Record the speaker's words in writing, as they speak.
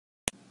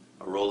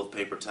a roll of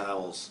paper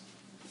towels,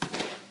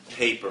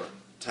 paper,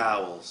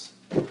 towels,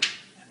 and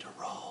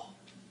a roll.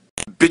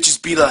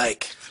 Bitches be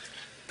like,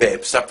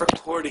 babe, stop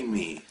recording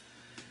me.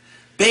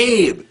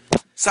 Babe,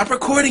 stop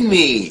recording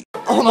me.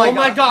 Oh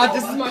my god,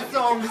 this is my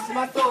song, this is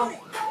my song.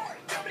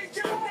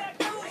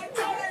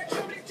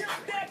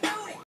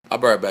 I'll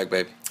be right back,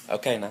 baby.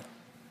 Okay, now.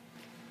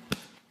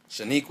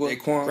 Shaniqua,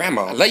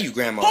 Grandma. I love you,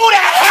 Grandma. Who the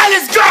hell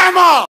is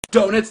Grandma?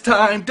 Donuts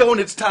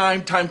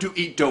time, time to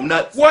eat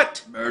donuts.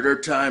 What? Murder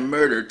time,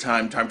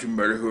 time to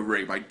murder whoever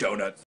ate my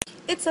donuts.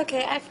 It's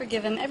okay, I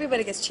forgive him.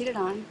 Everybody gets cheated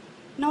on.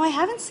 No, I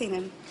haven't seen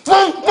him.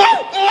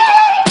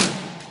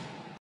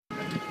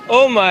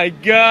 Oh my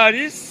god,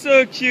 he's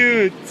so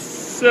cute.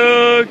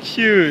 So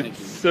cute.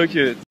 So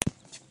cute.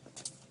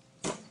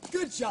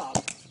 Good job.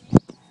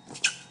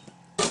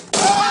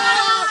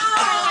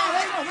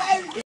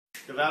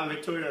 The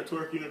valedictorian at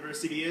Torque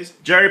University is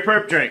Jerry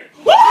Perp Drink.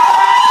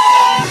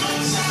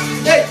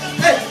 Hey,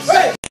 hey,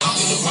 hey!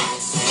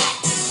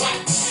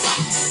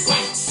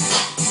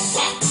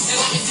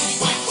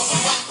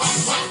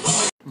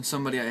 When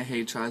somebody I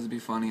hate tries to be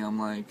funny, I'm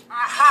like,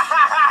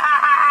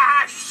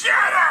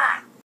 Shut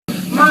up!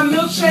 My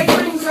milkshake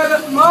brings her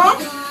to Mom?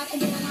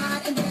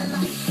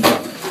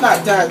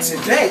 Not that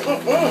today.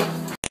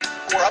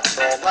 We're up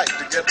all night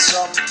to get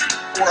some.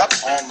 We're up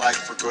all night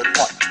for good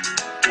luck.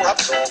 We're up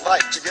all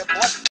night to get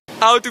luck.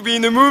 How to be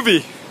in a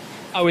movie.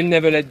 I will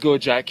never let go,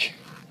 Jack.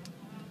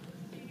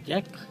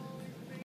 Jack?